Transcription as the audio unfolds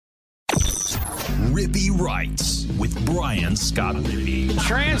Rippy Writes with Brian Scott Rippey.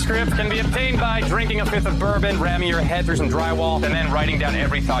 Transcript can be obtained by drinking a fifth of bourbon, ramming your head through some drywall, and then writing down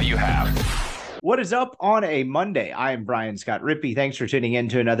every thought you have. What is up on a Monday? I am Brian Scott Rippey. Thanks for tuning in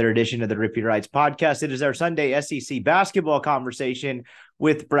to another edition of the Rippy Writes podcast. It is our Sunday SEC basketball conversation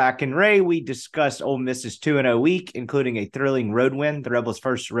with Bracken Ray. We discussed Ole Miss's 2-0 week, including a thrilling road win, the Rebels'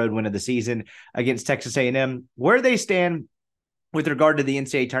 first road win of the season against Texas A&M, where they stand with regard to the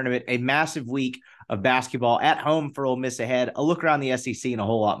NCAA tournament, a massive week of basketball at home for Ole Miss ahead, a look around the SEC, and a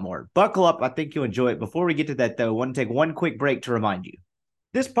whole lot more. Buckle up. I think you'll enjoy it. Before we get to that, though, I want to take one quick break to remind you.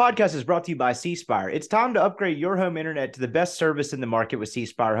 This podcast is brought to you by C Spire. It's time to upgrade your home internet to the best service in the market with C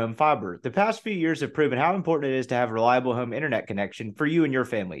Spire Home Fiber. The past few years have proven how important it is to have a reliable home internet connection for you and your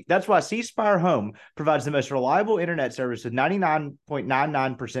family. That's why C Spire Home provides the most reliable internet service with 99.99%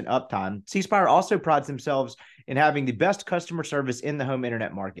 uptime. C Spire also prides themselves in having the best customer service in the home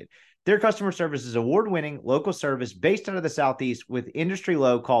internet market. Their customer service is award-winning local service based out of the Southeast with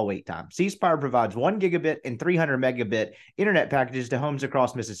industry-low call wait time. C Spire provides 1 gigabit and 300 megabit internet packages to homes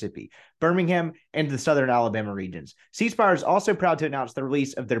across Mississippi, Birmingham, and the southern Alabama regions. C Spire is also proud to announce the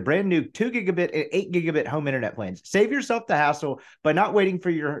release of their brand new 2 gigabit and 8 gigabit home internet plans. Save yourself the hassle by not waiting for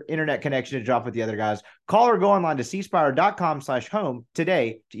your internet connection to drop with the other guys. Call or go online to cspire.com/home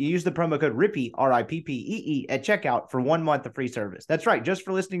today to use the promo code RIPPEE, RIPPEE, at checkout for 1 month of free service. That's right. Just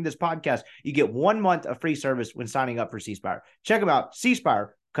for listening to this podcast, you get 1 month of free service when signing up for C Spire. Check them out. C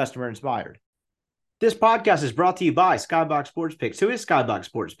Spire, customer inspired. This podcast is brought to you by Skybox Sports Picks. Who is Skybox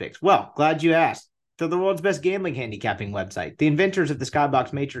Sports Picks? Well, glad you asked. They're the world's best gambling handicapping website. The inventors of the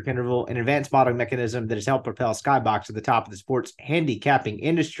Skybox Matrix Interval, an advanced modeling mechanism that has helped propel Skybox to the top of the sports handicapping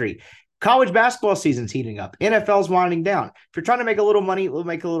industry. College basketball season's heating up. NFL's winding down. If you're trying to make a little money,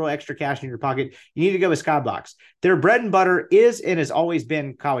 make a little extra cash in your pocket, you need to go with Skybox. Their bread and butter is and has always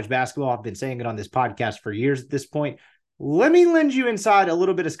been college basketball. I've been saying it on this podcast for years at this point. Let me lend you inside a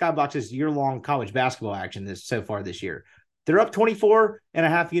little bit of Skybox's year-long college basketball action so far this year. They're up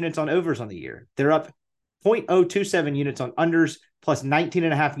 24.5 units on overs on the year. They're up 0.027 units on unders, plus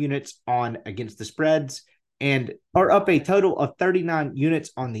 19.5 units on against the spreads, and are up a total of 39 units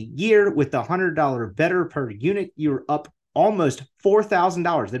on the year. With the $100 better per unit, you're up almost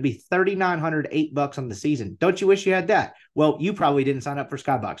 $4,000. That'd be $3,908 on the season. Don't you wish you had that? Well, you probably didn't sign up for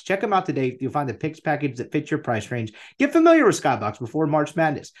Skybox. Check them out today. You'll find the picks package that fits your price range. Get familiar with Skybox before March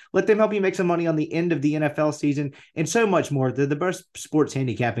Madness. Let them help you make some money on the end of the NFL season and so much more. They're the best sports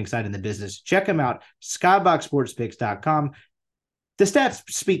handicapping site in the business. Check them out, skyboxsportspicks.com. The stats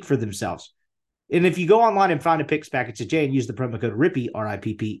speak for themselves. And if you go online and find a picks package today and use the promo code RIPPEE,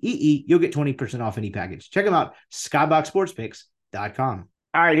 RIPPEE, you'll get 20% off any package. Check them out, skyboxsportspicks.com.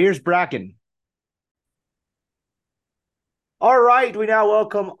 All right, here's Bracken. All right, we now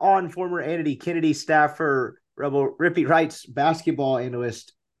welcome on former Andy Kennedy staffer, Rebel Rippy Writes basketball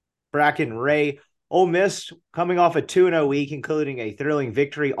analyst, Bracken Ray. Ole Miss coming off a 2-0 week, including a thrilling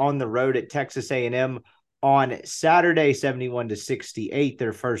victory on the road at Texas A&M on Saturday, 71-68,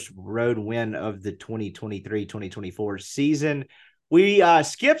 their first road win of the 2023-2024 season. We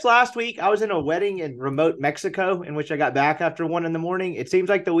skipped last week. I was in a wedding in remote Mexico, in which I got back after 1 a.m. It seems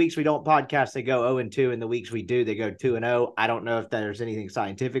like the weeks we don't podcast, they go 0-2, and the weeks we do, they go 2-0. I don't know if there's anything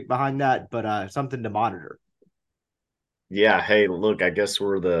scientific behind that, but something to monitor. Yeah. Hey, look, I guess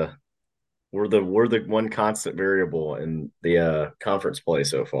we're the one constant variable in the conference play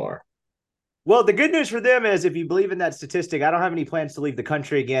so far. Well, the good news for them is, if you believe in that statistic, I don't have any plans to leave the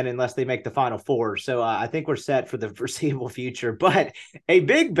country again unless they make the Final Four. So I think we're set for the foreseeable future. But a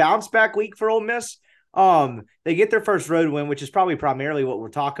big bounce back week for Ole Miss. They get their first road win, which is probably primarily what we'll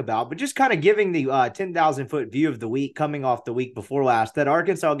talk about. But just kind of giving the 10,000-foot view of the week coming off the week before last, that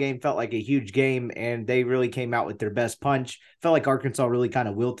Arkansas game felt like a huge game, and they really came out with their best punch. Felt like Arkansas really kind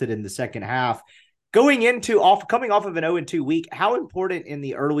of wilted in the second half. Coming off of an 0-2 week, how important in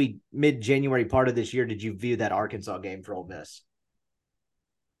the early mid-January part of this year did you view that Arkansas game for Ole Miss?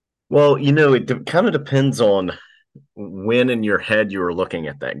 Well, it kind of depends on when in your head you were looking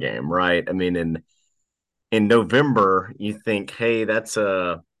at that game, right? I mean, in November, you think, hey, that's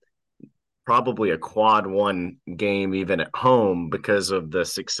probably a quad one game even at home because of the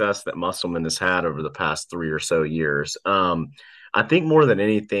success that Musselman has had over the past 3 or so years. I think more than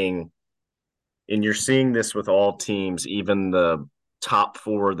anything, and you're seeing this with all teams, even the top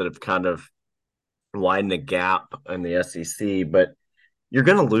four that have kind of widened the gap in the SEC, but you're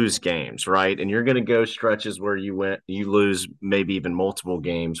going to lose games, right? And you're going to go stretches where you lose maybe even multiple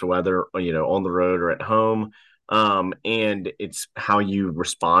games, whether, on the road or at home. And it's how you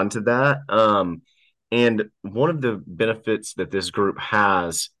respond to that. And one of the benefits that this group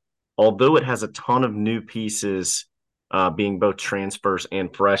has although it has a ton of new pieces, being both transfers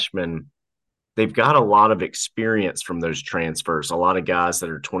and freshmen, they've got a lot of experience from those transfers. A lot of guys that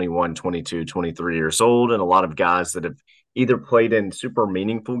are 21, 22, 23 years old, and a lot of guys that have either played in super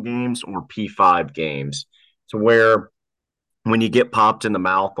meaningful games or P5 games, to where when you get popped in the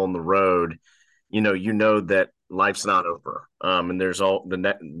mouth on the road, you know that life's not over. And there's all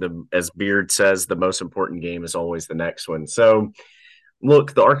the as Beard says, the most important game is always the next one. So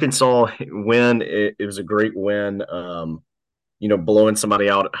look, the Arkansas win, it was a great win. Blowing somebody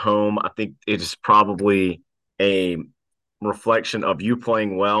out at home, I think it is probably a reflection of you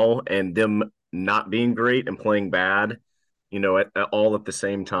playing well and them not being great and playing bad, all at the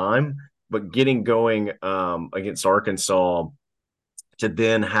same time. But getting going against Arkansas to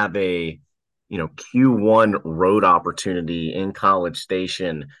then have a Q1 road opportunity in College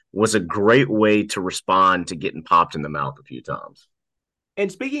Station was a great way to respond to getting popped in the mouth a few times. And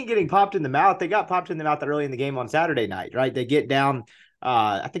speaking of getting popped in the mouth, they got popped in the mouth early in the game on Saturday night, right? They get down,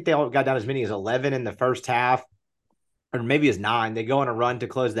 I think they all got down as many as 11 in the first half, or maybe as 9. They go on a run to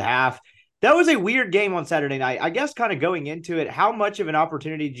close the half. That was a weird game on Saturday night. I guess kind of going into it, how much of an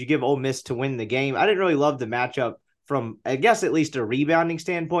opportunity did you give Ole Miss to win the game? I didn't really love the matchup from, I guess, at least a rebounding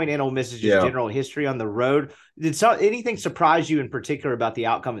standpoint, and Ole Miss's just general history on the road. Did anything surprise you in particular about the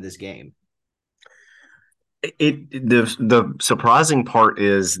outcome of this game? The surprising part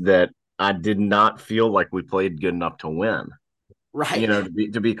is that I did not feel like we played good enough to win. Right.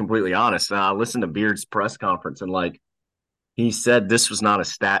 To be completely honest, I listened to Beard's press conference, and he said this was not a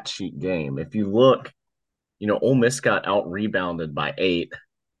stat sheet game. If you look, Ole Miss got out rebounded by 8.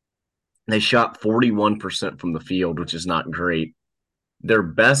 They shot 41% from the field, which is not great. Their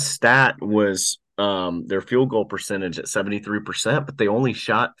best stat was their field goal percentage at 73%, but they only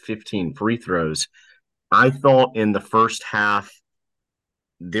shot 15 free throws. I thought in the first half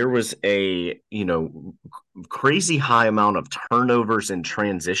there was a crazy high amount of turnovers in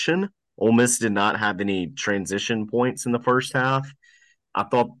transition. Ole Miss did not have any transition points in the first half. I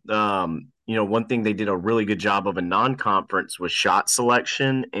thought one thing they did a really good job of in non-conference was shot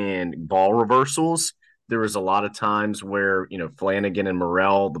selection and ball reversals. There was a lot of times where Flanagan and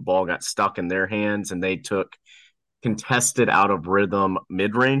Morrell, the ball got stuck in their hands and they took contested out of rhythm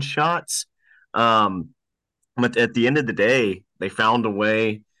mid-range shots. But at the end of the day, they found a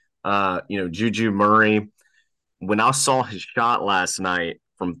way. Juju Murray, when I saw his shot last night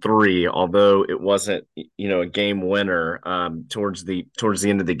from 3, although it wasn't, a game winner towards the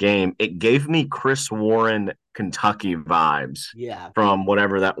end of the game, it gave me Chris Warren, Kentucky vibes. Yeah. From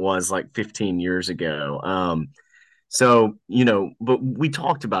whatever that was, like 15 years ago. But we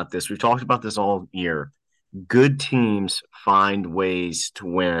talked about this. We've talked about this all year. Good teams find ways to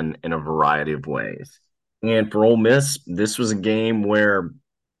win in a variety of ways. And for Ole Miss, this was a game where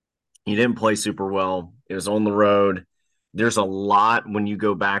you didn't play super well. It was on the road. There's a lot when you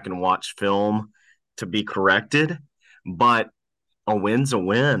go back and watch film to be corrected, but a win's a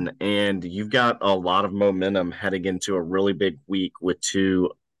win. And you've got a lot of momentum heading into a really big week with 2,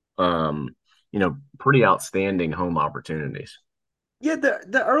 pretty outstanding home opportunities. Yeah,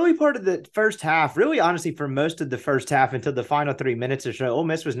 the early part of the first half, really honestly, for most of the first half until the final 3 minutes or so, Ole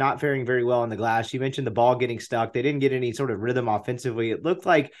Miss was not faring very well on the glass. You mentioned the ball getting stuck. They didn't get any sort of rhythm offensively. It looked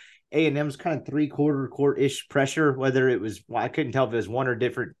like A&M's kind of 3/4 court-ish pressure, whether it was, I couldn't tell if it was one or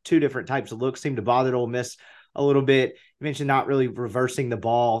 2 different types of looks, seemed to bother Ole Miss a little bit. You mentioned not really reversing the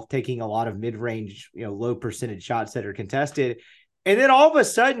ball, taking a lot of mid-range, low percentage shots that are contested. And then all of a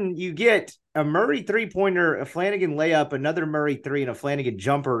sudden you get a Murray 3-pointer, a Flanagan layup, another Murray 3, and a Flanagan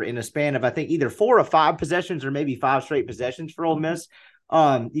jumper in a span of, I think, either 4 or 5 possessions or maybe 5 straight possessions for Ole Miss.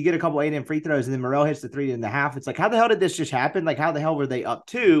 You get a couple A&M free throws, and then Morrell hits the 3 in the half. It's like, how the hell did this just happen? Like, how the hell were they up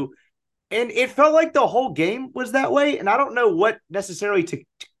 2? And it felt like the whole game was that way. And I don't know what necessarily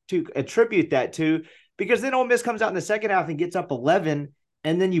to attribute that to, because then Ole Miss comes out in the second half and gets up 11,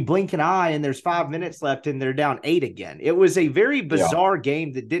 and then you blink an eye and there's 5 minutes left and they're down 8 again. It was a very bizarre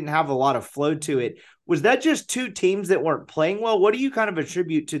game that didn't have a lot of flow to it. Was that just 2 teams that weren't playing well? What do you kind of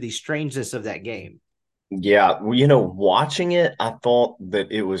attribute to the strangeness of that game? Yeah, watching it, I thought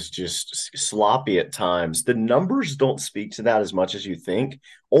that it was just sloppy at times. The numbers don't speak to that as much as you think.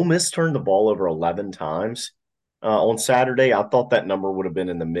 Ole Miss turned the ball over 11 times on Saturday. I thought that number would have been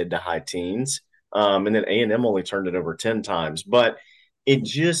in the mid to high teens. And then A&M only turned it over 10 times. But it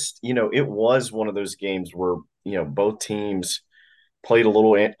just, it was one of those games where, both teams played a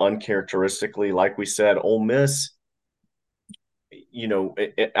little uncharacteristically. Like we said, Ole Miss,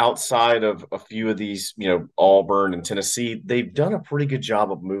 outside of a few of these, Auburn and Tennessee, they've done a pretty good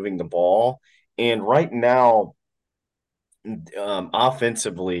job of moving the ball. And right now,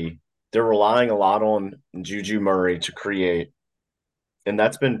 offensively, they're relying a lot on Juju Murray to create, and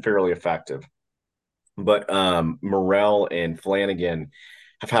that's been fairly effective. But Morrell and Flanagan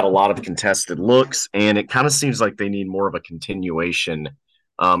have had a lot of contested looks, and it kind of seems like they need more of a continuation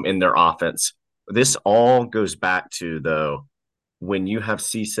in their offense. This all goes back to, though, when you have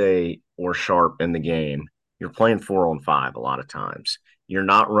Cisse or Sharp in the game, you're playing 4-on-5 a lot of times. You're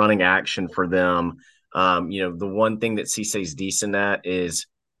not running action for them. The one thing that Cisse's decent at is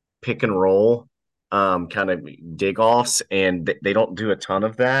pick and roll, kind of dig offs, and they don't do a ton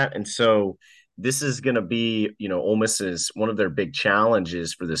of that. And so this is going to be, Ole Miss's one of their big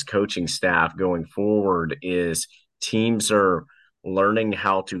challenges for this coaching staff going forward is teams are learning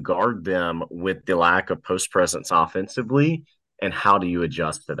how to guard them with the lack of post presence offensively, and how do you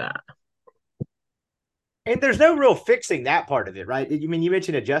adjust to that? And there's no real fixing that part of it, right? I mean, you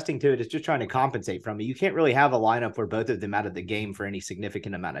mentioned adjusting to it. It's just trying to compensate from it. You can't really have a lineup where both of them out of the game for any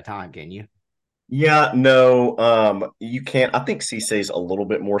significant amount of time, can you? Yeah, no, you can't. I think Cisse's a little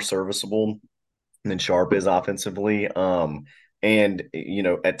bit more serviceable than Sharp is offensively. And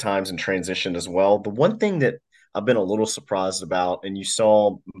at times in transition as well. The one thing that I've been a little surprised about, and you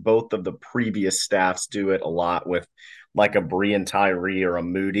saw both of the previous staffs do it a lot with like a Brian Tyree or a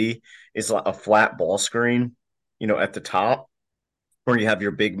Moody, is like a flat ball screen, at the top, where you have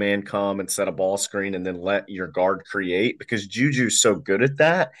your big man come and set a ball screen and then let your guard create, because Juju's so good at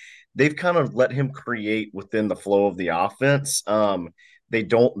that. They've kind of let him create within the flow of the offense. They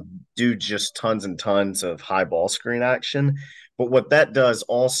don't do just tons and tons of high ball screen action. But what that does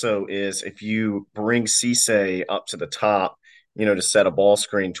also is if you bring Cisse up to the top, to set a ball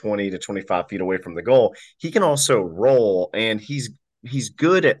screen 20 to 25 feet away from the goal, he can also roll, and he's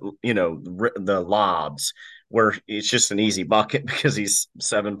good at, the lobs where it's just an easy bucket because he's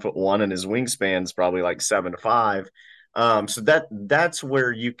 7'1" and his wingspan's probably like 7'5". So that's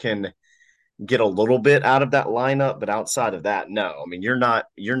where you can get a little bit out of that lineup, but outside of that, no. I mean, you're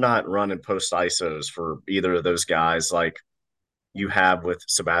not running post ISOs for either of those guys like you have with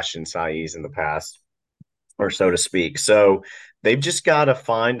Sebastian Saiz in the past, or so to speak. So they've just got to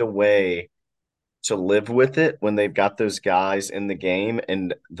find a way to live with it when they've got those guys in the game.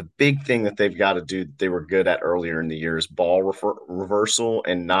 And the big thing that they've got to do that they were good at earlier in the year is ball reversal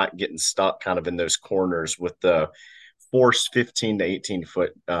and not getting stuck kind of in those corners with the forced 15 to 18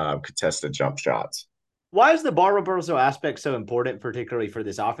 foot contested jump shots. Why is the ball reversal aspect so important, particularly for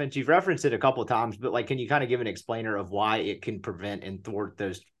this offense? You've referenced it a couple of times, but can you kind of give an explainer of why it can prevent and thwart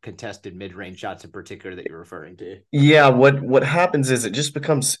those contested mid-range shots in particular that you're referring to? Yeah, what happens is it just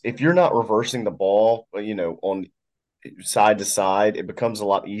becomes, if you're not reversing the ball, on side to side, it becomes a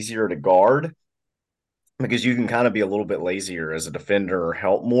lot easier to guard because you can kind of be a little bit lazier as a defender or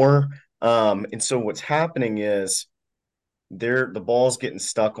help more. And so what's happening is the ball's getting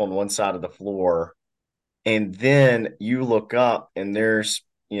stuck on one side of the floor, and then you look up and there's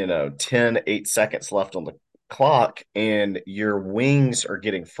 8 seconds left on the clock, and your wings are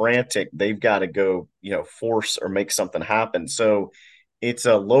getting frantic. They've got to go force or make something happen. So it's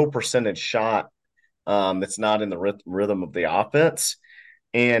a low percentage shot that's not in the rhythm of the offense.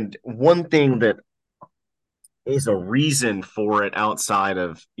 And one thing that is a reason for it outside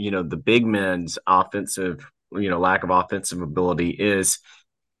of the big men's offensive lack of offensive ability is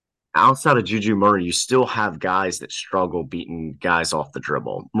outside of Juju Murray, you still have guys that struggle beating guys off the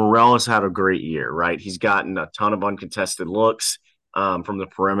dribble. Morrell has had a great year, right? He's gotten a ton of uncontested looks from the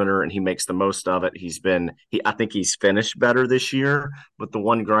perimeter, and he makes the most of it. I think he's finished better this year. But the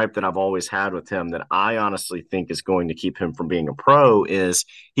one gripe that I've always had with him that I honestly think is going to keep him from being a pro is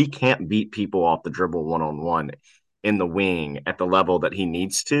he can't beat people off the dribble one-on-one in the wing at the level that he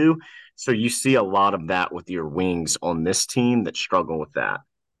needs to. So you see a lot of that with your wings on this team that struggle with that.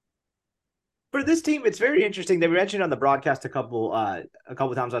 For this team, it's very interesting. They mentioned on the broadcast a couple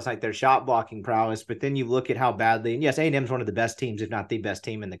times last night their shot blocking prowess, but then you look at how badly, and yes, A&M is one of the best teams, if not the best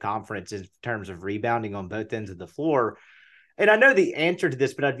team in the conference in terms of rebounding on both ends of the floor. And I know the answer to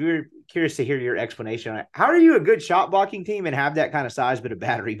this, but I'd be very curious to hear your explanation on it. How are you a good shot blocking team and have that kind of size, but a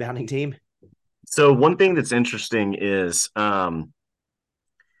bad rebounding team? So one thing that's interesting is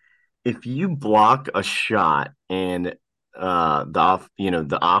if you block a shot and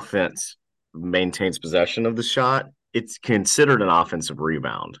the offense maintains possession of the shot, it's considered an offensive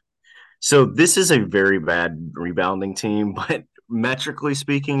rebound. So this is a very bad rebounding team, but metrically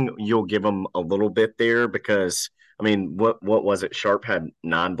speaking, you'll give them a little bit there because, I mean, what was it? Sharp had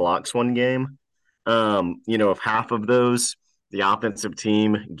 9 blocks one game. If half of those the offensive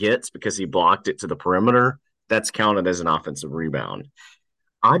team gets because he blocked it to the perimeter, that's counted as an offensive rebound.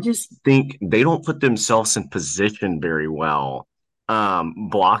 I just think they don't put themselves in position very well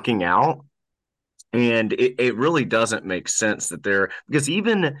blocking out. And it really doesn't make sense that they're because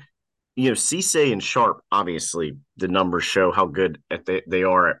even Cisse and Sharp, obviously the numbers show how good they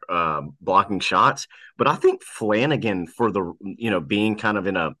are at blocking shots. But I think Flanagan, for the being kind of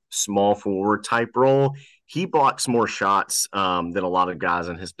in a small forward type role, he blocks more shots than a lot of guys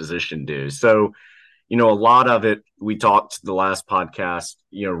in his position do. So a lot of it, we talked the last podcast,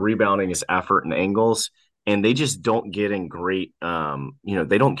 rebounding is effort and angles, and they just don't get in great,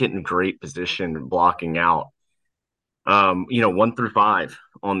 they don't get in great position blocking out. 1 through 5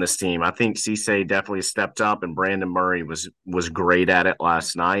 on this team. I think Cisse definitely stepped up, and Brandon Murray was great at it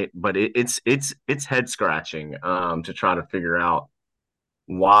last night. But it's head scratching to try to figure out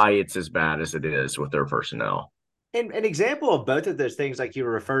why it's as bad as it is with their personnel. And an example of both of those things, like you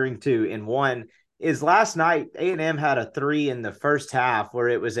were referring to in one, is last night A&M had a 3 in the first half where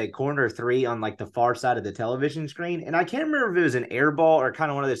it was a corner 3 on like the far side of the television screen. And I can't remember if it was an air ball or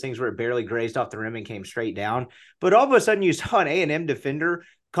kind of one of those things where it barely grazed off the rim and came straight down. But all of a sudden you saw an A&M defender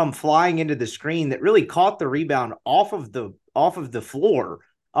come flying into the screen that really caught the rebound off of the floor,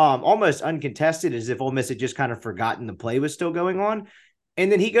 almost uncontested, as if Ole Miss had just kind of forgotten the play was still going on. And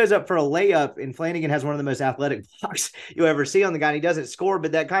then he goes up for a layup, and Flanagan has one of the most athletic blocks you'll ever see on the guy. And he doesn't score,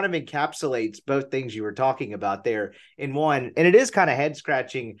 but that kind of encapsulates both things you were talking about there in one. And it is kind of head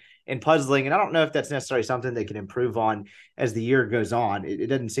scratching and puzzling. And I don't know if that's necessarily something they can improve on as the year goes on. It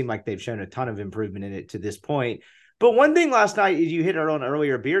doesn't seem like they've shown a ton of improvement in it to this point. But one thing last night, as you hit it on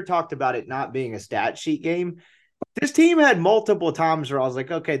earlier, Beer talked about it not being a stat sheet game. This team had multiple times where I was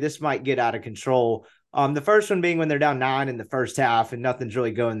like, okay, this might get out of control. The first one being when they're down 9 in the first half and nothing's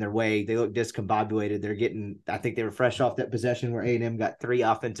really going their way. They look discombobulated. I think they were fresh off that possession where A&M got 3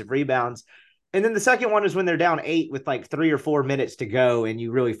 offensive rebounds. And then the second one is when they're down 8 with like 3 or 4 minutes to go, and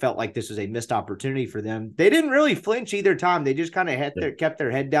you really felt like this was a missed opportunity for them. They didn't really flinch either time. They just kind of kept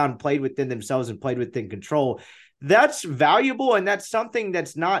their head down, played within themselves, and played within control. That's valuable, and that's something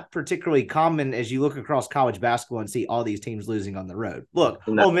that's not particularly common as you look across college basketball and see all these teams losing on the road. Look,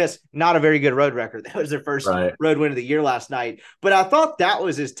 Ole Miss, not a very good road record. That was their first road win of the year last night. But I thought that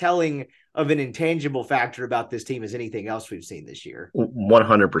was as telling of an intangible factor about this team as anything else we've seen this year.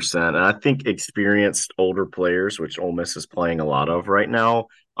 100%. And I think experienced older players, which Ole Miss is playing a lot of right now,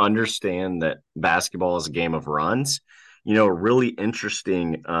 understand that basketball is a game of runs. Really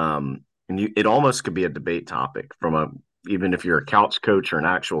interesting and it almost could be a debate topic even if you're a couch coach or an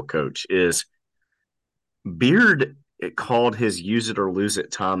actual coach, is Beard called his use it or lose it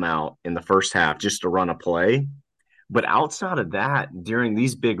timeout in the first half just to run a play. But outside of that, during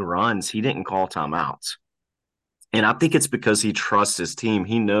these big runs, he didn't call timeouts. And I think it's because he trusts his team.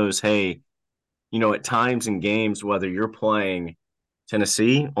 He knows, hey, at times in games, whether you're playing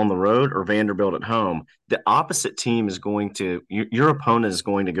Tennessee on the road or Vanderbilt at home, the opposite team is your opponent is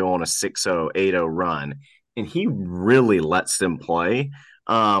going to go on a 6-0, 8-0 run. And he really lets them play.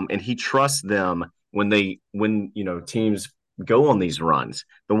 And he trusts them when teams go on these runs.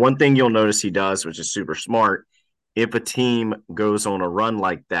 The one thing you'll notice he does, which is super smart, if a team goes on a run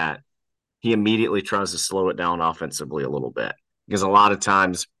like that, he immediately tries to slow it down offensively a little bit. Because a lot of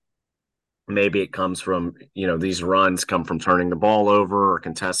times, maybe it comes from, these runs come from turning the ball over or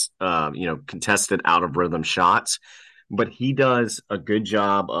contested out of rhythm shots. But he does a good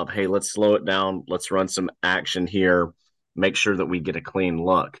job of, hey, let's slow it down. Let's run some action here. Make sure that we get a clean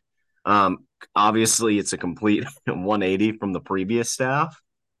look. Obviously, it's a complete 180 from the previous staff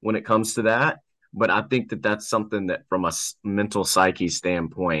when it comes to that. But I think that that's something that from a mental psyche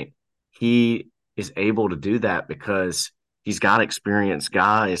standpoint, he is able to do that because he's got experienced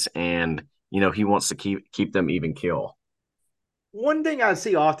guys and he wants to keep them even keel. One thing I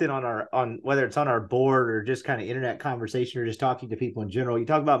see often on whether it's on our board or just kind of internet conversation or just talking to people in general, you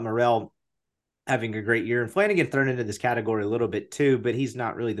talk about Morrell having a great year, and Flanagan thrown into this category a little bit too, but he's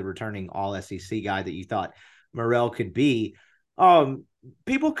not really the returning all SEC guy that you thought Morrell could be.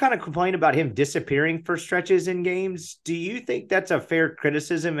 People kind of complain about him disappearing for stretches in games. Do you think that's a fair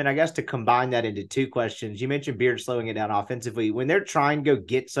criticism? And I guess to combine that into 2 questions, you mentioned Beard slowing it down offensively. When they're trying to go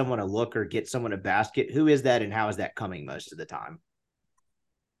get someone a look or get someone a basket, who is that and how is that coming most of the time?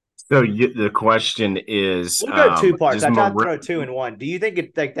 So the question is, we'll go 2 parts. I tried to throw 2 in 1. Do you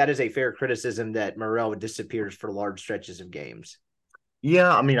think that is a fair criticism that Morrell disappears for large stretches of games?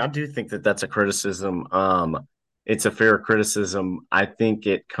 Yeah, I mean, I do think that that's a criticism. It's a fair criticism. I think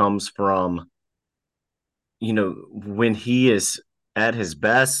it comes from, when he is at his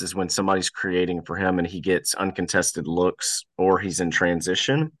best is when somebody's creating for him and he gets uncontested looks or he's in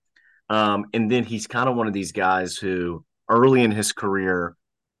transition. And then he's kind of one of these guys who early in his career,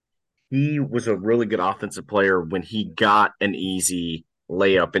 he was a really good offensive player when he got an easy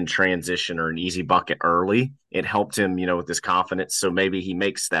layup in transition or an easy bucket early. It helped him, with his confidence. So maybe he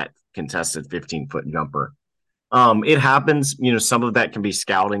makes that contested 15-foot jumper. It happens, some of that can be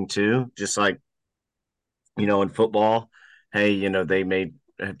scouting too, just like, in football. Hey, they may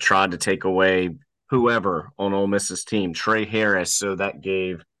have tried to take away whoever on Ole Miss's team, Trey Harris. So that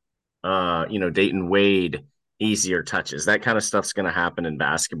gave, Dayton Wade easier touches. That kind of stuff's going to happen in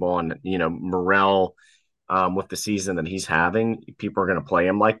basketball. And, Morrell, with the season that he's having, people are going to play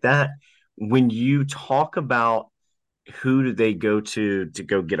him like that. When you talk about who do they go to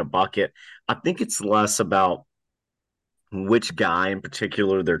go get a bucket, I think it's less about which guy in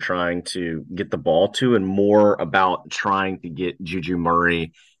particular they're trying to get the ball to and more about trying to get Juju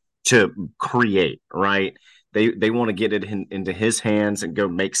Murray to create, right? They want to get it into his hands and go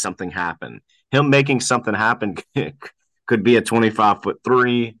make something happen. Him making something happen could be a 25-foot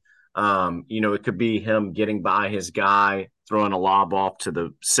three. It could be him getting by his guy, throwing a lob off to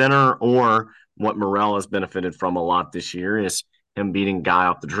the center, or what Morrell has benefited from a lot this year is him beating guy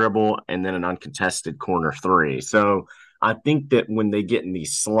off the dribble and then an uncontested corner three. So I think that when they get in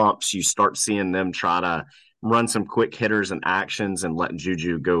these slumps, you start seeing them try to run some quick hitters and actions and let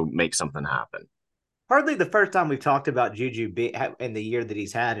Juju go make something happen. Hardly the first time we've talked about Juju in the year that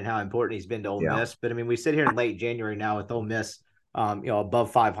he's had and how important he's been to Ole Miss. But I mean, we sit here in late January now with Ole Miss,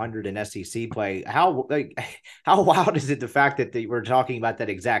 above 500 in SEC play. How wild is it the fact that we're talking about that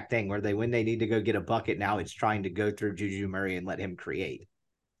exact thing where when they need to go get a bucket, now it's trying to go through Juju Murray and let him create?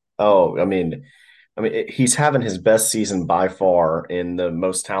 Oh, I mean, he's having his best season by far in the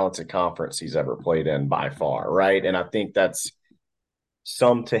most talented conference he's ever played in by far, right? And I think that's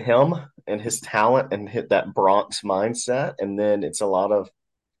some to him and his talent and hit that Bronx mindset. And then it's a lot of,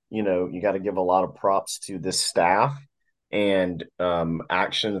 you got to give a lot of props to this staff and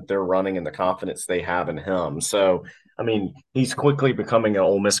action that they're running and the confidence they have in him. So, I mean, he's quickly becoming an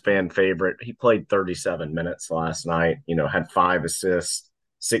Ole Miss fan favorite. He played 37 minutes last night, had 5 assists,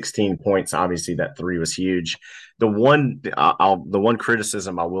 16 points. Obviously, that 3 was huge. The one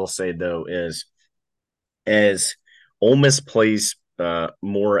criticism I will say, though, is as Ole Miss plays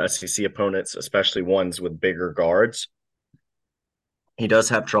more SEC opponents, especially ones with bigger guards, he does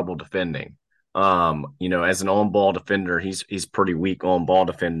have trouble defending. As an on-ball defender, he's pretty weak on-ball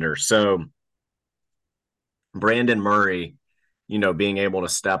defender. So Brandon Murray, being able to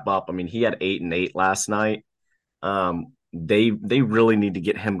step up. I mean, he had 8 and 8 last night. They really need to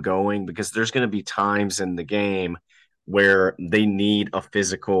get him going because there's going to be times in the game where they need a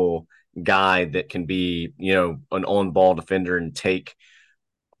physical guy that can be, an on-ball defender and take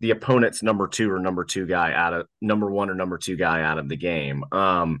the opponent's number 1 or number 2 guy out of the game.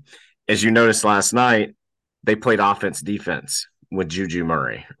 As you noticed last night, they played offense defense with Juju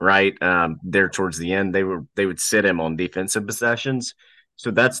Murray, right? There towards the end, they would sit him on defensive possessions.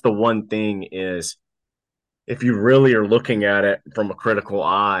 So that's the one thing is if you really are looking at it from a critical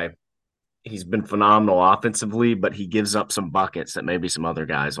eye, he's been phenomenal offensively, but he gives up some buckets that maybe some other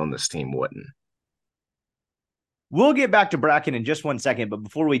guys on this team wouldn't. We'll get back to Bracken in just one second, but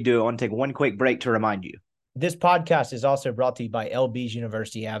before we do, I want to take one quick break to remind you. This podcast is also brought to you by LB's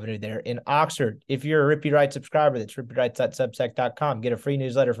University Avenue there in Oxford. If you're a Rippy Wright subscriber, that's rippywrights.substack.com. Get a free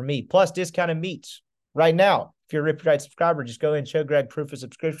newsletter from me, plus discounted meats right now. If you're a Rippy Wright subscriber, just go in and show Greg proof of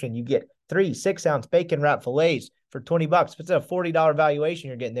subscription. You get 3 6-ounce bacon wrap fillets for $20. It's a $40 valuation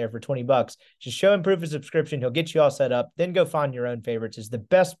you're getting there for $20. Just show him proof of subscription. He'll get you all set up. Then go find your own favorites. It's the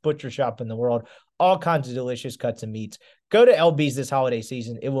best butcher shop in the world. All kinds of delicious cuts and meats. Go to LB's this holiday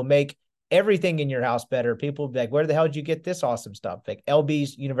season. It will make everything in your house better. People will be like, where the hell did you get this awesome stuff? Like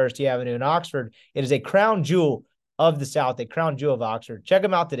LB's University Avenue in Oxford. It is a crown jewel of the South, a crown jewel of Oxford. Check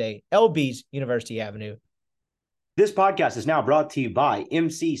them out today. LB's University Avenue. This podcast is now brought to you by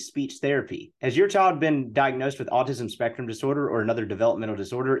MC Speech Therapy. Has your child been diagnosed with autism spectrum disorder or another developmental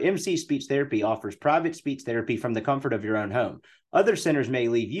disorder? MC Speech Therapy offers private speech therapy from the comfort of your own home. Other centers may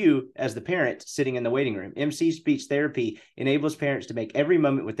leave you, as the parent, sitting in the waiting room. MC Speech Therapy enables parents to make every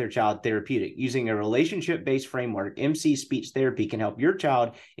moment with their child therapeutic. Using a relationship-based framework, MC Speech Therapy can help your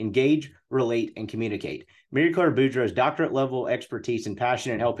child engage, relate, and communicate. Mary Claire Boudreau's doctorate-level expertise and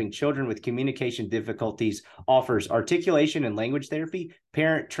passion in helping children with communication difficulties offers articulation and language therapy,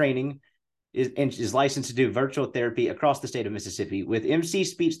 parent training, is licensed to do virtual therapy across the state of Mississippi. With MC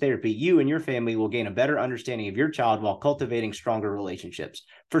Speech Therapy, you and your family will gain a better understanding of your child while cultivating stronger relationships.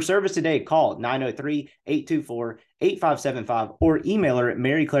 For service today, call 903-824-8575 or email her at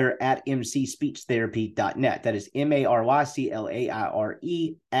maryclaire@mcspeechtherapy.net. That is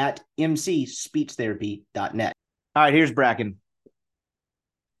MARYCLAIRE @mcspeechtherapy.net. All right, here's Bracken.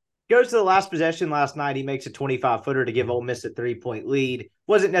 Goes to the last possession last night. He makes a 25-footer to give Ole Miss a 3-point lead.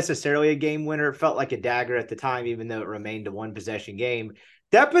 Wasn't necessarily a game winner. It felt like a dagger at the time, even though it remained a one-possession game.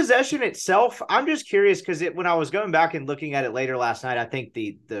 That possession itself, I'm just curious because when I was going back and looking at it later last night, I think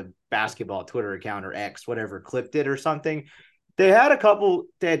the basketball Twitter account or X, whatever, clipped it or something. They had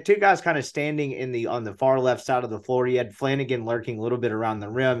two guys kind of standing on the far left side of the floor. You had Flanagan lurking a little bit around the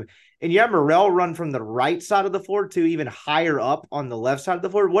rim. And you have Morrell run from the right side of the floor to even higher up on the left side of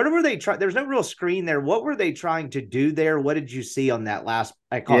the floor. What were they trying? There's no real screen there. What were they trying to do there? What did you see on that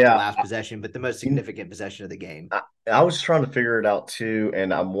I call it the last possession, but the most significant possession of the game? I was trying to figure it out too,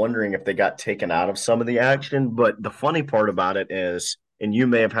 and I'm wondering if they got taken out of some of the action. But the funny part about it is, and you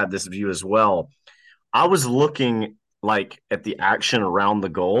may have had this view as well, I was looking like at the action around the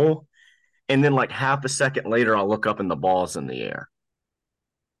goal, and then like half a second later, I'll look up and the ball's in the air.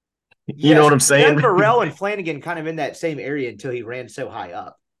 You know what I'm saying? Morrell and Flanagan kind of in that same area until he ran so high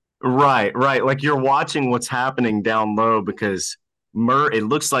up. Right. Like you're watching what's happening down low because it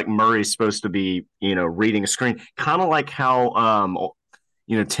looks like Murray's supposed to be, reading a screen, kind of like how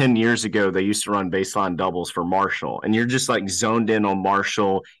 10 years ago they used to run baseline doubles for Marshall, and you're just like zoned in on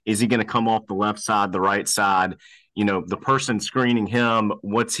Marshall. Is he going to come off the left side, the right side? The person screening him,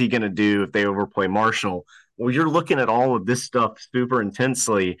 what's he going to do if they overplay Marshall? Well, you're looking at all of this stuff super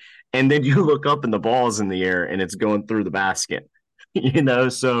intensely, and then you look up and the ball's in the air and it's going through the basket.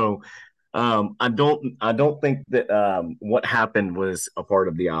 So I don't think that what happened was a part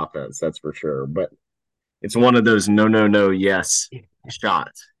of the offense, that's for sure. But it's one of those no, yes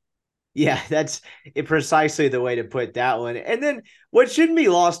shots. Yeah, that's precisely the way to put that one. And then what shouldn't be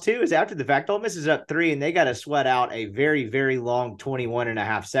lost too is after the fact, Ole Miss is up 3 and they got to sweat out a very, very long 21 and a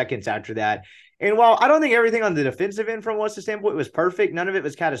half seconds after that. And while I don't think everything on the defensive end from West's standpoint was perfect, none of it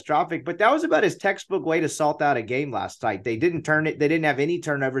was catastrophic, but that was about his textbook way to salt out a game last night. They didn't turn it. They didn't have any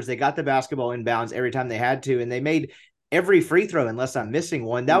turnovers. They got the basketball inbounds every time they had to, and they made every free throw unless I'm missing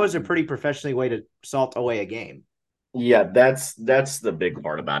one. That was a pretty professionally way to salt away a game. Yeah, that's the big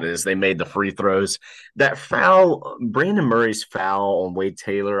part about it is they made the free throws. That foul, Brandon Murray's foul on Wade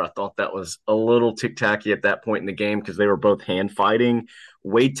Taylor, I thought that was a little tic-tacky at that point in the game because they were both hand fighting.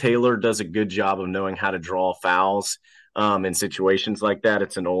 Wade Taylor does a good job of knowing how to draw fouls in situations like that.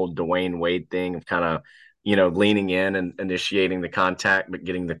 It's an old Dwayne Wade thing of kind of, leaning in and initiating the contact, but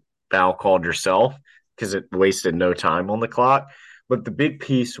getting the foul called yourself because it wasted no time on the clock. But the big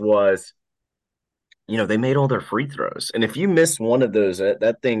piece was, they made all their free throws. And if you miss one of those,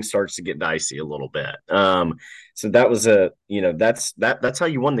 that thing starts to get dicey a little bit. So that was that's how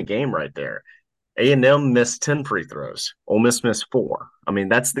you won the game right there. A&M missed 10 free throws. Ole Miss missed 4. I mean,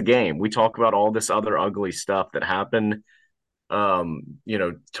 that's the game. We talk about all this other ugly stuff that happened, turning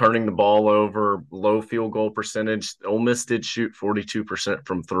the ball over, low field goal percentage. Ole Miss did shoot 42%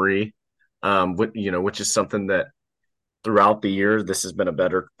 from 3, which is something that throughout the year, this has been a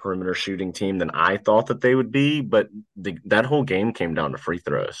better perimeter shooting team than I thought that they would be. But that whole game came down to free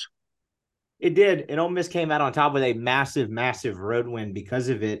throws. It did. And Ole Miss came out on top with a massive, massive road win because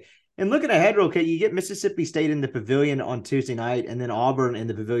of it. And looking ahead real quick, you get Mississippi State in the Pavilion on Tuesday night and then Auburn in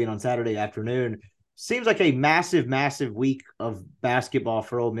the Pavilion on Saturday afternoon. Seems like a massive, massive week of basketball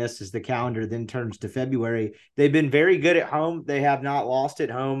for Ole Miss as the calendar then turns to February. They've been very good at home. They have not lost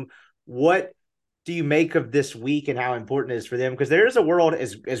at home. What do you make of this week and how important it is for them? Because there is a world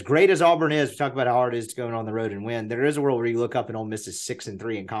as great as Auburn is. We talk about how hard it is to go on the road and win. There is a world where you look up and Ole Miss is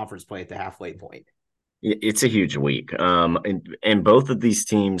 6-3 in conference play at the halfway point. It's a huge week. And both of these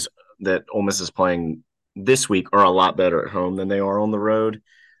teams that Ole Miss is playing this week are a lot better at home than they are on the road.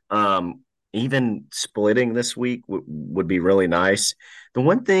 Even splitting this week would be really nice. The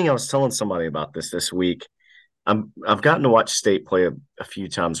one thing I was telling somebody about this week, I've gotten to watch State play a few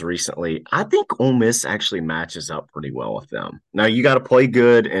times recently. I think Ole Miss actually matches up pretty well with them. Now you got to play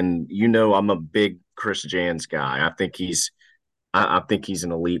good, and I'm a big Chris Jans guy. I think he's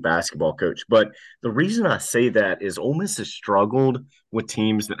an elite basketball coach. But the reason I say that is Ole Miss has struggled with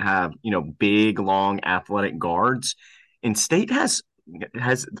teams that have big, long, athletic guards, and State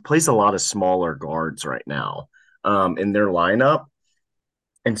plays a lot of smaller guards right now in their lineup.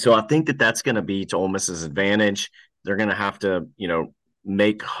 And so I think that that's going to be to Ole Miss's advantage. They're going to have to,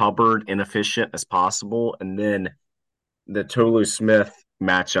 make Hubbard inefficient as possible. And then the Tolu Smith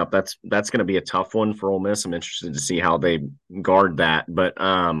matchup, that's going to be a tough one for Ole Miss. I'm interested to see how they guard that. But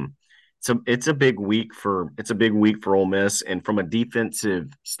it's a big week for Ole Miss. And from a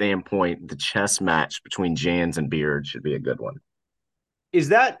defensive standpoint, the chess match between Jans and Beard should be a good one.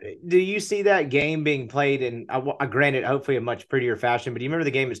 Do you see that game being played in, granted, hopefully a much prettier fashion, but do you remember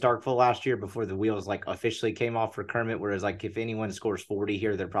the game at Starkville last year before the wheels like officially came off for Kermit, whereas like if anyone scores 40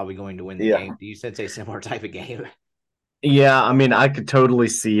 here, they're probably going to win the Yeah. game? Do you sense a similar type of game? Yeah, I mean, I could totally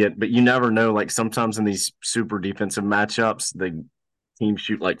see it, but you never know. Like sometimes in these super defensive matchups, the teams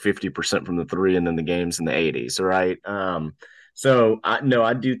shoot like 50% from the three, and then the game's in the 80s, right? So I no,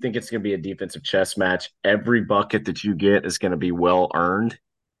 I do think it's going to be a defensive chess match. Every bucket that you get is going to be well earned.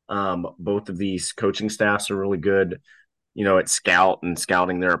 Both of these coaching staffs are really good, at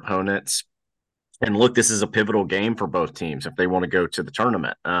scouting their opponents. And look, this is a pivotal game for both teams if they want to go to the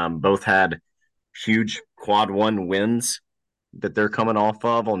tournament. Both had huge quad one wins that they're coming off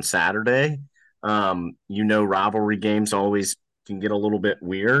of on Saturday. Rivalry games always can get a little bit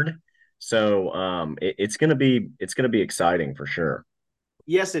weird. So it's gonna be exciting for sure.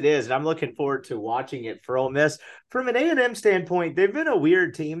 Yes, it is, and I'm looking forward to watching it for Ole Miss. From an A&M standpoint, they've been a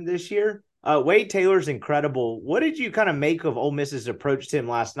weird team this year. Wade Taylor's incredible. What did you kind of make of Ole Miss's approach to him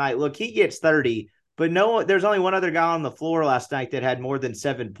last night? Look, he gets 30, but there's only one other guy on the floor last night that had more than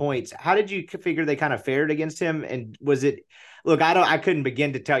 7 points. How did you figure they kind of fared against him? And was it? Look, I couldn't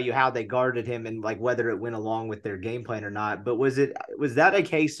begin to tell you how they guarded him and like whether it went along with their game plan or not. But was that a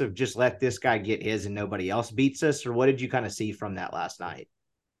case of just let this guy get his and nobody else beats us, or what did you kind of see from that last night?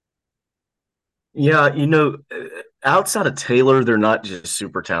 Yeah, outside of Taylor, they're not just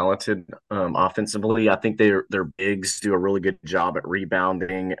super talented offensively. I think their bigs do a really good job at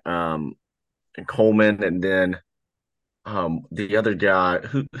rebounding. And Coleman, and then the other guy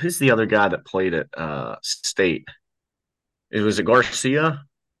who's the other guy that played at State? It was a Garcia.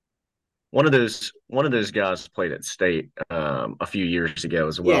 One of those guys played at State a few years ago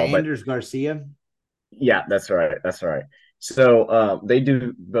as Yeah, well. But Anders Garcia. yeah, that's right. That's right. So they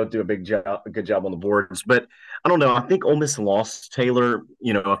do both do a good job on the boards. But I don't know. I think Ole Miss lost Taylor,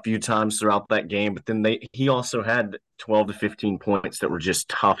 a few times throughout that game. But then he also had 12 to 15 points that were just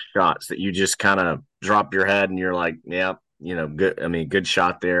tough shots that you just kind of drop your head and you're like, yeah, good. I mean, good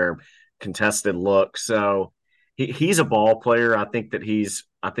shot there, contested look. So he's a ball player. I think he's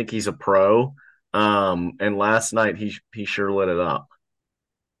a pro. And last night he sure lit it up.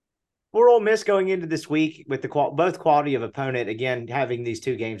 For Ole Miss going into this week with both quality of opponent, again, having these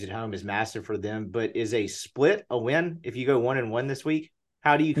two games at home is massive for them. But is a split a win if you go 1-1 this week?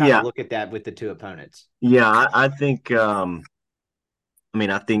 How do you kind of Yeah, look at that with the two opponents? yeah. I think.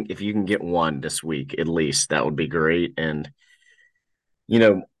 I think if you can get one this week at least, that would be great. And you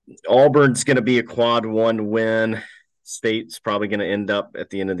know, Auburn's going to be a quad one win. State's probably going to end up at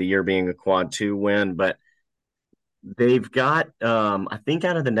the end of the year being a quad two win, but they've got, I think,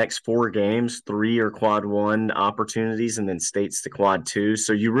 out of the next four games, three are quad one opportunities, and then State's the quad two.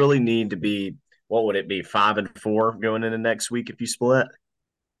 So you really need to be, what would it be, 5-4 going into next week if you split?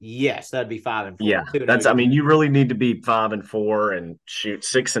 Yes, that'd be 5-4. Yeah, 2-0 that's. I your mean, team. you really need to be 5-4 and shoot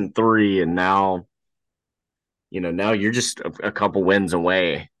 6-3, and now you're just a couple wins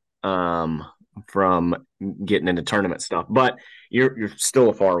away from getting into tournament stuff. But you're still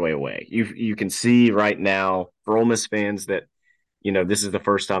a far way away. You can see right now for Ole Miss fans that this is the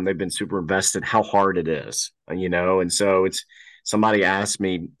first time they've been super invested. How hard it is, and so it's. Somebody asked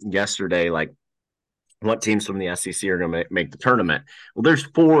me yesterday, like, what teams from the SEC are going to make the tournament? Well, there's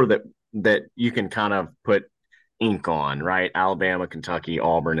four that you can kind of put ink on, right? Alabama, Kentucky,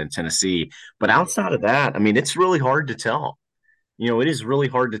 Auburn, and Tennessee. But outside of that, I mean, it's really hard to tell. It is really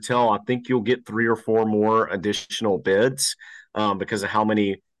hard to tell. I think you'll get three or four more additional bids because of how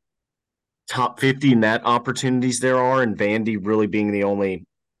many top 50 net opportunities there are, and Vandy really being the only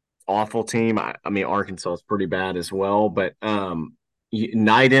awful team. I mean, Arkansas is pretty bad as well, but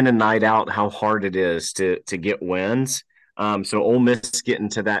night in and night out, how hard it is to get wins. So Ole Miss getting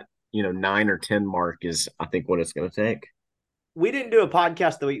to that 9 or 10 mark is, I think, what it's going to take. We didn't do a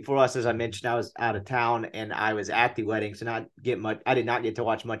podcast the week for us, as I mentioned. I was out of town and I was at the wedding, so I did not get to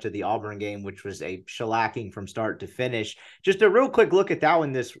watch much of the Auburn game, which was a shellacking from start to finish. Just a real quick look at that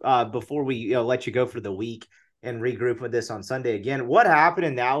one before we let you go for the week and regroup with this on Sunday again. What happened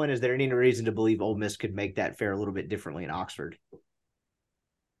in that one? Is there any reason to believe Ole Miss could make that fare a little bit differently in Oxford?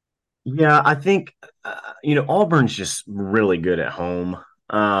 Yeah, I think Auburn's just really good at home,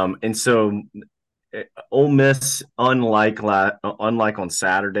 and so Ole Miss, unlike on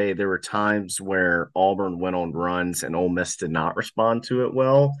Saturday, there were times where Auburn went on runs and Ole Miss did not respond to it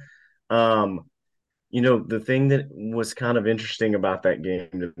well. Um, the thing that was kind of interesting about that game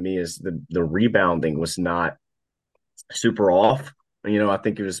to me is the rebounding was not super off. I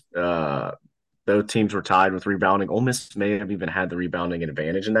think it was those teams were tied with rebounding. Ole Miss may have even had the rebounding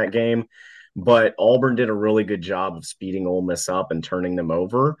advantage in that game, but Auburn did a really good job of speeding Ole Miss up and turning them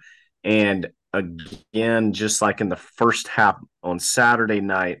over. And again, just like in the first half on Saturday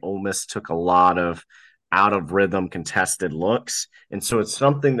night, Ole Miss took a lot of out of rhythm contested looks. And so it's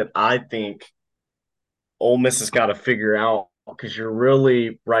something that I think Ole Miss has got to figure out because you're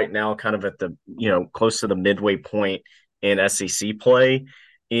really right now kind of at the, close to the midway point in SEC play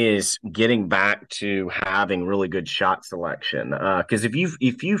is getting back to having really good shot selection. Because if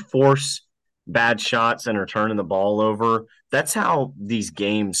you force bad shots and are turning the ball over, that's how these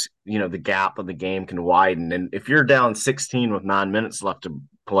games, the gap of the game can widen. And if you're down 16 with 9 minutes left to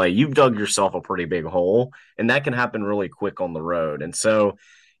play, you've dug yourself a pretty big hole, and that can happen really quick on the road. And so,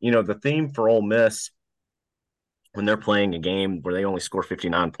 the theme for Ole Miss when they're playing a game where they only score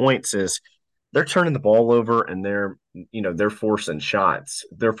 59 points is they're turning the ball over and they're forcing shots.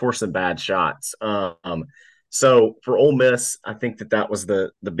 They're forcing bad shots. So for Ole Miss, I think that was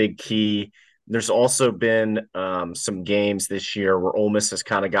the big key. There's also been some games this year where Ole Miss has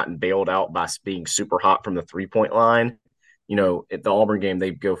kind of gotten bailed out by being super hot from the 3-point line. At the Auburn game,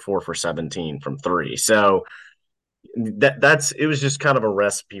 they go 4 for 17 from three. So it was just kind of a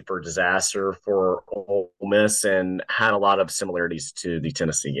recipe for disaster for Ole Miss and had a lot of similarities to the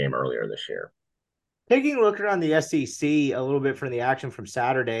Tennessee game earlier this year. Taking a look around the SEC a little bit from the action from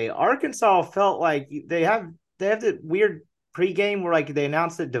Saturday, Arkansas felt like they have the weird pregame where like they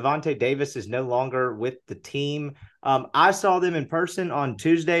announced that Devontae Davis is no longer with the team. I saw them in person on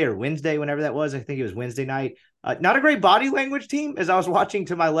Tuesday or Wednesday, whenever that was. I think it was Wednesday night. Not a great body language team as I was watching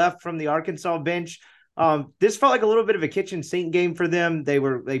to my left from the Arkansas bench. This felt like a little bit of a kitchen sink game for them. They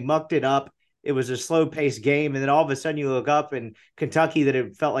mucked it up. It was a slow paced game. And then all of a sudden you look up and Kentucky, that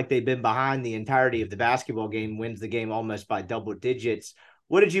it felt like they'd been behind the entirety of the basketball game, wins the game almost by double digits.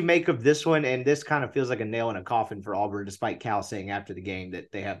 What did you make of this one? And this kind of feels like a nail in a coffin for Auburn, despite Cal saying after the game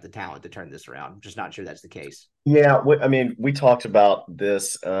that they have the talent to turn this around. I'm just not sure that's the case. Yeah. I mean, we talked about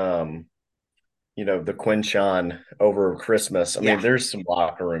this, the Quinshawn over Christmas. I mean, there's some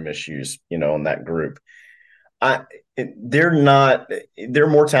locker room issues, in that group. They're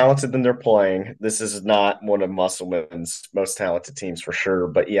more talented than they're playing. This is not one of Musselman's most talented teams for sure.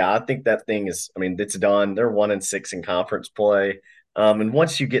 But yeah, I think that thing is, I mean, it's done. They're 1-6 in conference play. And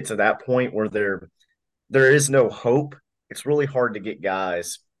once you get to that point where there is no hope, it's really hard to get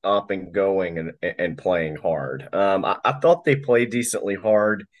guys up and going and playing hard. I thought they played decently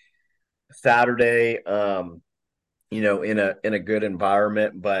hard Saturday, in a good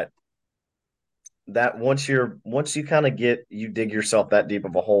environment, but that once you kind of dig yourself that deep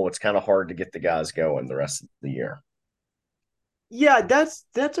of a hole, it's kind of hard to get the guys going the rest of the year. Yeah, that's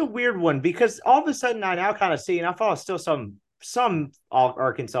a weird one because all of a sudden I now kind of see, and I follow still some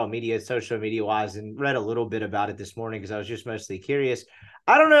Arkansas media, social media wise, and read a little bit about it this morning because I was just mostly curious.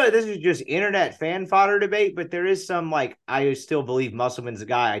 I don't know if this is just internet fan fodder debate, but there is some like, I still believe Musselman's a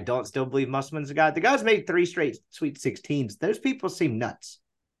guy. I don't still believe Musselman's a guy. The guy's made 3 straight Sweet 16s. Those people seem nuts.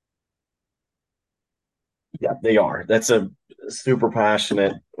 Yeah, they are. That's a super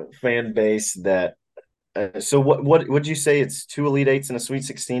passionate fan base that so what would you say it's 2 Elite Eights and a Sweet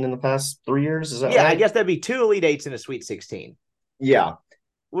 16 in the past 3 years? Is that Yeah, right? I guess that'd be 2 Elite Eights and a Sweet 16. Yeah.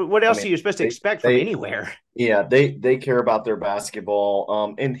 What else are you supposed to expect from anywhere? Yeah, they care about their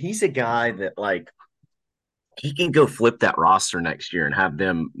basketball. And he's a guy that like he can go flip that roster next year and have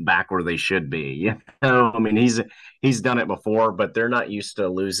them back where they should be. I mean, he's done it before, but they're not used to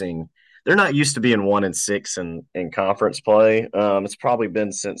losing. They're not used to being 1-6 in conference play. It's probably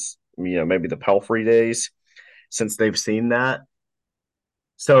been since maybe the Pelfrey days since they've seen that.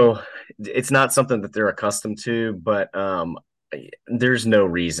 So it's not something that they're accustomed to, but there's no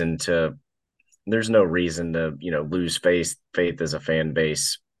reason to lose faith as a fan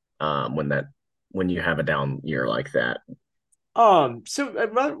base when you have a down year like that.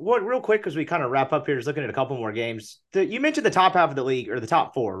 What real quick as we kind of wrap up here is looking at a couple more games. You mentioned the top half of the league or the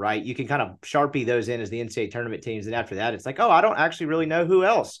top 4, right? You can kind of Sharpie those in as the NCAA tournament teams, and after that, it's like, oh, I don't actually really know who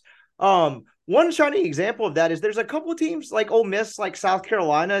else. One shining example of that is there's a couple of teams like Ole Miss, like South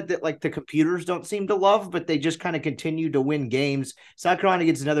Carolina, that like the computers don't seem to love, but they just kind of continue to win games. South Carolina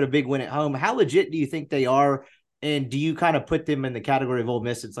gets another big win at home. How legit do you think they are? And do you kind of put them in the category of Ole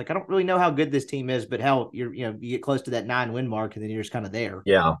Miss? It's like, I don't really know how good this team is, but hell, you get close to that 9-win mark and then you're just kind of there.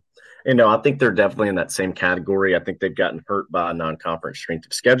 Yeah. I think they're definitely in that same category. I think they've gotten hurt by non-conference strength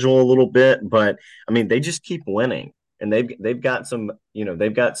of schedule a little bit, but I mean, they just keep winning. And they've got some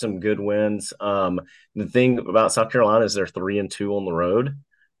good wins. The thing about South Carolina is they're 3-2 on the road.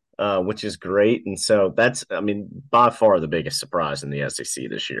 which is great. And so that's, I mean, by far the biggest surprise in the SEC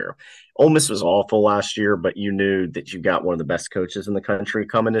this year. Ole Miss was awful last year, but you knew that you got one of the best coaches in the country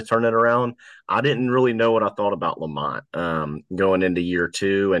coming to turn it around. I didn't really know what I thought about Lamont going into year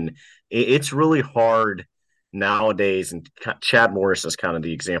two. And it's really hard nowadays. And Chad Morris is kind of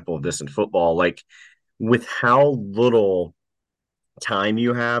the example of this in football. Like, with how little time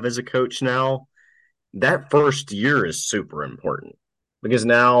you have as a coach now, that first year is super important because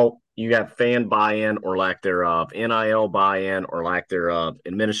now you have fan buy-in or lack thereof, NIL buy-in or lack thereof,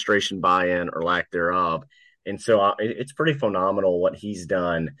 administration buy-in or lack thereof. And so it's pretty phenomenal what he's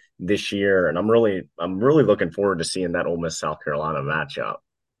done this year, and I'm really looking forward to seeing that Ole Miss South Carolina matchup.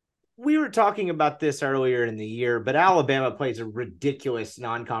 We were talking about this earlier in the year, but Alabama plays a ridiculous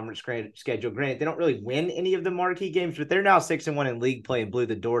non-conference schedule. Granted, they don't really win any of the marquee games, but they're now 6-1 in league play and blew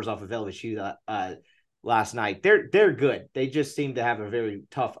the doors off of LSU last night. They're good. They just seem to have a very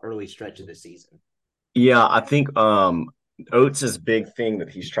tough early stretch of the season. Yeah, I think Oates' big thing that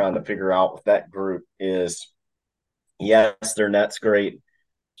he's trying to figure out with that group is, yes, their net's great,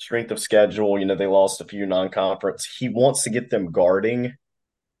 strength of schedule. You know, they lost a few non-conference. He wants to get them guarding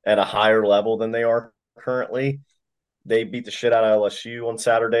at a higher level than they are currently. They beat the shit out of LSU on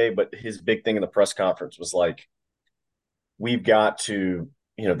Saturday, but his big thing in the press conference was like, we've got to,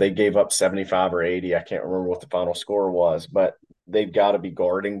 you know, they gave up 75 or 80. I can't remember what the final score was, but they've got to be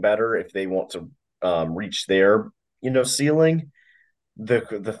guarding better if they want to reach their, you know, ceiling.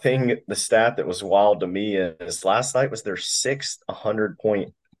 The stat that was wild to me is last night was their sixth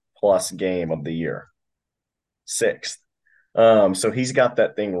 100-point plus game of the year. Sixth. So he's got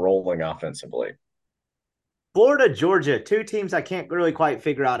that thing rolling offensively. Florida, Georgia, two teams I can't really quite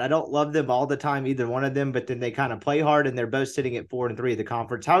figure out. I don't love them all the time, either one of them, but then they kind of play hard, and they're both sitting at 4-3 of the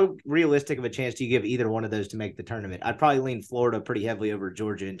conference. How realistic of a chance do you give either one of those to make the tournament? I'd probably lean Florida pretty heavily over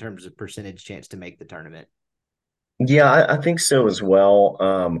Georgia in terms of percentage chance to make the tournament. Yeah, I think so as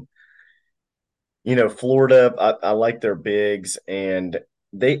well. You know, Florida, I like their bigs, and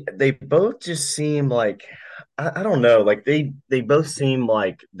they both just seem like, I don't know, like they both seem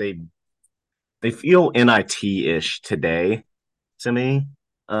like they feel NIT-ish today to me.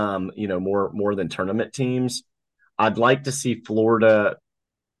 You know, more than tournament teams. I'd like to see Florida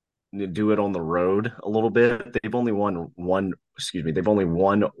do it on the road a little bit. They've only won one, excuse me, they've only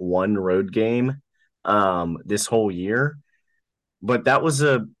won one road game this whole year. But that was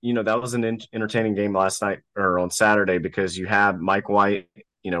an entertaining game last night or on Saturday because you had Mike White,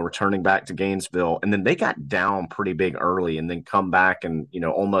 you know, returning back to Gainesville, and then they got down pretty big early and then come back and, you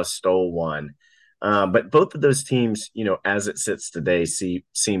know, almost stole one. But both of those teams, you know, as it sits today,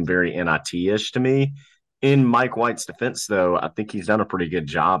 seem very NIT-ish to me. In Mike White's defense, though, I think he's done a pretty good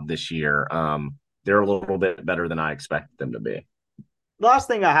job this year. They're a little bit better than I expected them to be. Last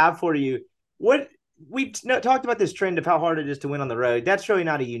thing I have for you, what we talked about this trend of how hard it is to win on the road. That's really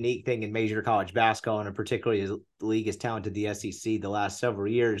not a unique thing in major college basketball, and particularly as the league has talented the SEC the last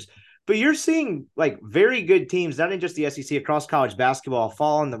several years. But you're seeing like very good teams, not in just the SEC, across college basketball,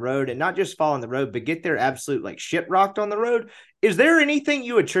 fall on the road, and not just fall on the road, but get their absolute like shit rocked on the road. Is there anything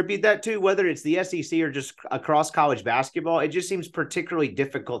you attribute that to, whether it's the SEC or just across college basketball? It just seems particularly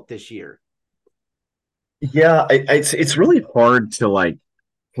difficult this year. Yeah, it's really hard to like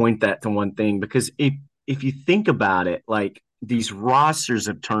point that to one thing because if you think about it, like these rosters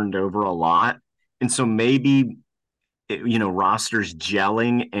have turned over a lot, and so maybe you know, rosters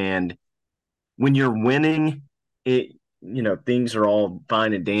gelling, and when you're winning, it, you know, things are all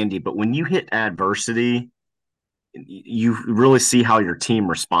fine and dandy, but when you hit adversity, you really see how your team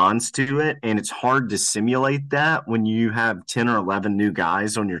responds to it, and it's hard to simulate that when you have 10 or 11 new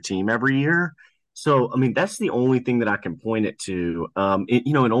guys on your team every year. So, I mean, that's the only thing that I can point it to.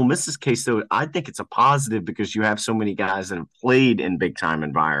 You know, in Ole Miss's case, though, I think it's a positive because you have so many guys that have played in big time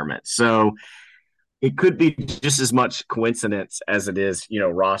environments. So it could be just as much coincidence as it is, you know,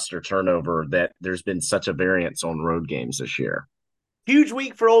 roster turnover that there's been such a variance on road games this year. Huge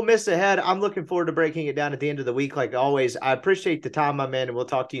week for Ole Miss ahead. I'm looking forward to breaking it down at the end of the week, like always. I appreciate the time, my man, and we'll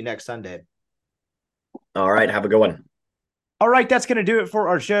talk to you next Sunday. All right. Have a good one. All right, that's going to do it for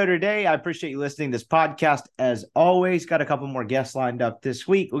our show today. I appreciate you listening to this podcast. As always, got a couple more guests lined up this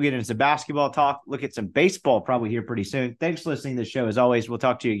week. We'll get into some basketball talk, look at some baseball probably here pretty soon. Thanks for listening to the show. As always, we'll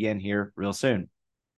talk to you again here real soon.